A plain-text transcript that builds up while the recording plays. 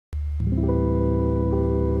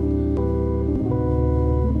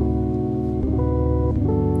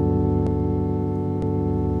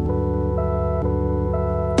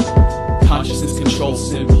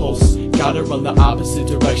false impulse. Gotta run the opposite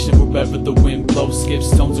direction wherever the wind blows. Skip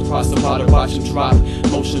stones across the water, watch them drop.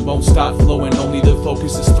 Motion won't stop flowing, only the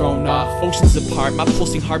focus is thrown off. Oceans apart, my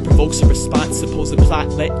pulsing heart provokes a response. Supposed plot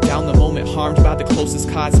let down the moment, harmed by the closest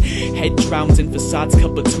cause. Head drowns in facades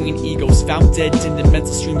cut between egos, found dead in the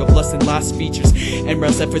mental stream of lust and lost features.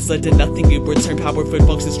 Emerald's efforts led to nothing in return. Powerful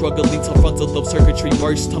functions struggling till frontal lobe circuitry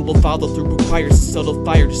burst. Tumble, follow through requires a subtle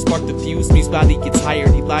fire to spark the fuse. Muse body gets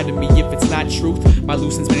tired, he lied to me if it's not truth. My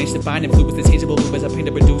loose ends managed to find and fluid with intangible movements. I pain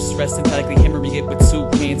to produce stress, synthetically hammering it with 2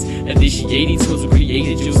 hands. Initiating tools with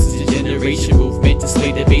created juices, a generation movement.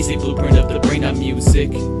 Display the basic blueprint of the brain on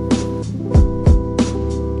music.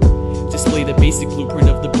 Display the basic blueprint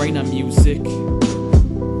of the brain on music.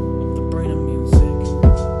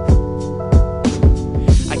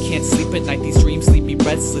 Can't sleep at night, these dreams leave me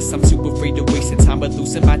restless. I'm too afraid to waste the time, but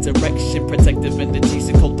losing my direction. Protective entities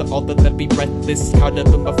and cult to all that let me breathless. Caught up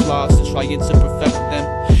in my flaws and trying to perfect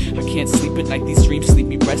them. I can't sleep at night, these dreams leave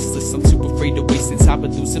me restless. I'm too afraid to waste the time,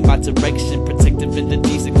 but losing my direction. Protective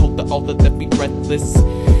entities and cult to all that let me breathless.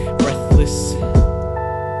 Breathless.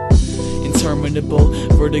 Interminable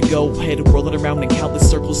vertigo, head whirling around in countless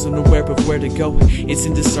circles, unaware of where to go. It's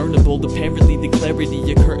indiscernible, apparently the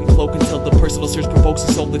clarity, a curtain cloak until the personal search provokes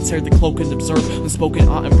a soul to tear the cloak and observe unspoken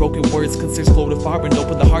art and broken words. Concerns float afar and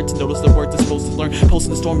open the heart to notice the word that's supposed to learn. Pulse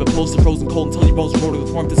in the storm, opposed to frozen cold until your bones roar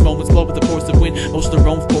with warmth. This moment's blow with the force of wind, motion to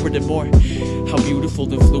roam forward and more. How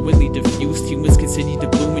beautiful and fluently diffused humans continue to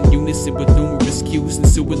bloom in unison with numerous cues,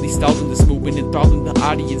 ensuingly stalling this movement, enthralling the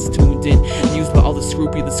audience tuned in, used by all the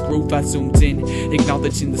scrupulous groove I zoomed in,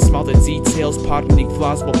 acknowledging the smaller details, pardoning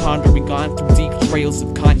flaws while pondering on through deep trails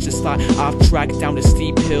of conscious thought, off track down a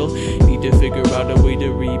steep hill. Need to figure out a way to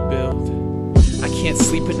rebuild. I can't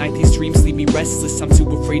sleep at night, these dreams leave me restless. I'm too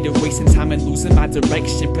afraid of wasting time and losing my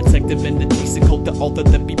direction. Protective entities and cult to all that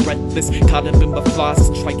let me breathless. Caught up in my flaws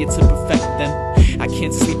and trying to perfect them. I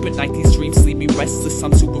can't sleep at night, these dreams leave me restless.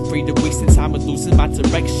 I'm too afraid of wasting time and losing my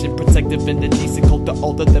direction. Protective entities and cult to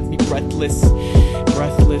all that left me breathless.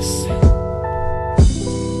 Breathless.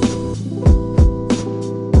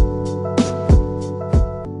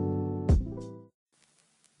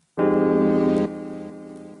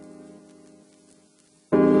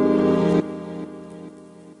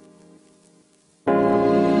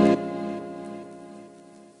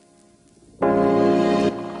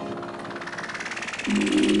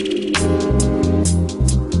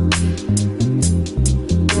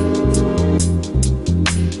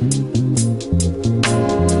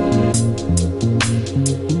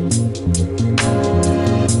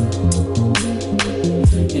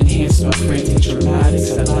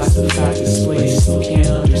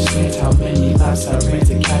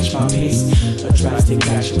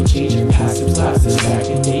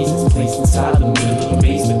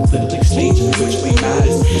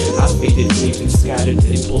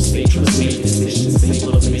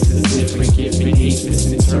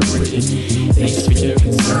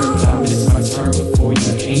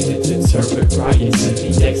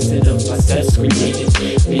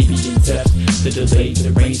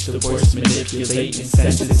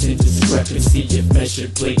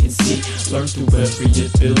 Learn through every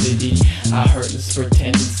ability. I heartless for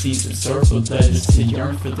tendencies, observe what led us to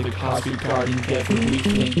yearn for the cause regarding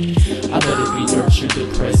everything. I let it be nurtured, the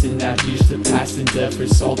present, not used to past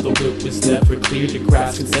endeavors. Although it was never clear to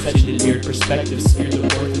grasp conception in weird perspectives. Fear the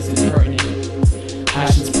worth is inherent.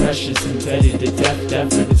 Passion's precious, embedded to death,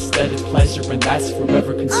 effort instead of pleasure, and that's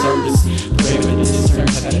forever concerned us. Primitive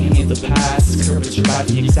terms that hand the past, curvature at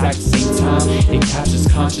the exact same time. It captures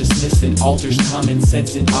consciousness and alters common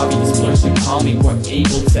sense and obvious blurs and calming. We're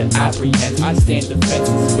able to apprehend. I stand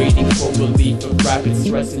defenses, waiting for relief of rapid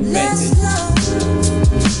stress and vengeance.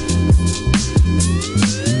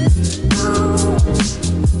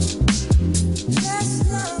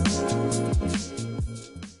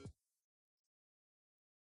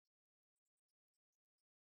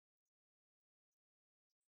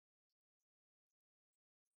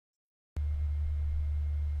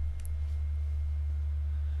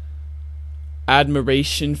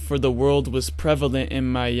 Admiration for the world was prevalent in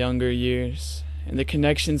my younger years, and the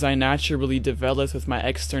connections I naturally developed with my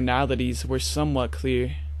externalities were somewhat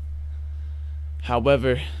clear.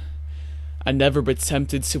 However, I never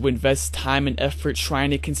attempted to invest time and effort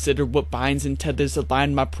trying to consider what binds and tethers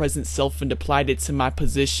aligned my present self and applied it to my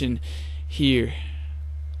position here.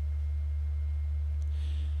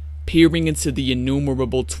 Peering into the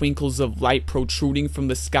innumerable twinkles of light protruding from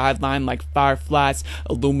the skyline like fireflies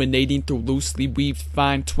illuminating through loosely weaved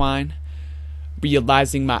fine twine.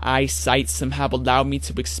 Realizing my eyesight somehow allowed me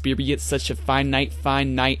to experience such a finite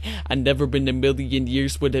night. I never in a million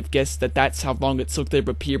years would have guessed that that's how long it took their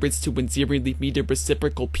appearance to endearingly meet a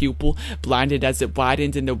reciprocal pupil, blinded as it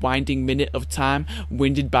widened in a winding minute of time,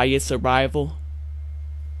 winded by its arrival.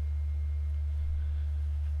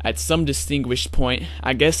 At some distinguished point,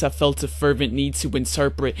 I guess I felt a fervent need to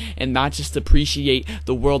interpret and not just appreciate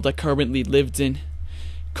the world I currently lived in.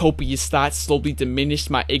 Copious thoughts slowly diminished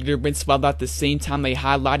my ignorance, while at the same time they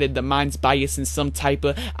highlighted the mind's bias and some type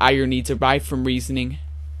of irony derived from reasoning.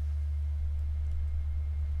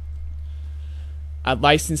 I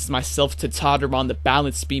licensed myself to totter on the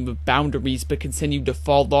balance beam of boundaries, but continued to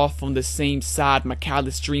fall off on the same side my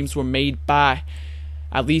callous dreams were made by.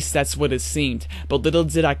 At least that's what it seemed, but little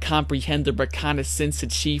did I comprehend the reconnaissance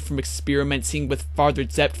achieved from experimenting with farther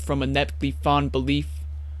depth from ineptly fond belief.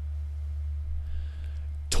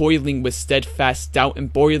 Toiling with steadfast doubt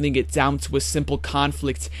and boiling it down to a simple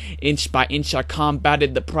conflict, inch by inch I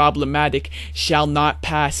combated the problematic shall not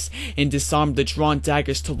pass, and disarmed the drawn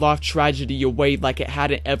daggers to lock tragedy away like it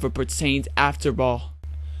hadn't ever pertained after all.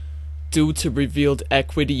 Due to revealed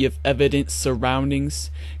equity of evident surroundings,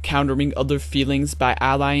 countering other feelings by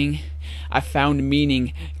allying, I found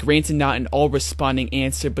meaning, granted not an all-responding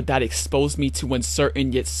answer, but that exposed me to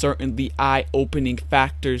uncertain yet certainly eye-opening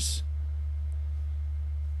factors.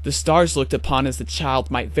 The stars looked upon as a child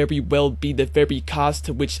might very well be the very cause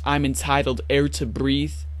to which I'm entitled air to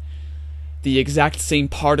breathe. The exact same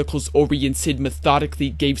particles oriented methodically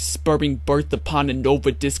gave spurring birth upon a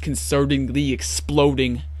nova disconcertingly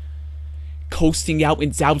exploding. Coasting out in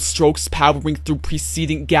downstrokes, powering through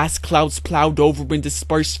preceding gas clouds plowed over and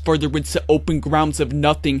dispersed further into open grounds of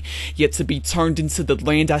nothing, yet to be turned into the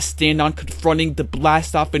land I stand on, confronting the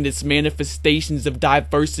blast off and its manifestations of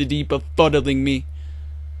diversity befuddling me.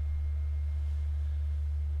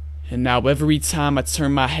 And now every time I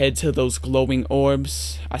turn my head to those glowing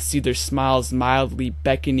orbs, I see their smiles mildly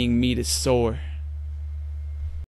beckoning me to soar.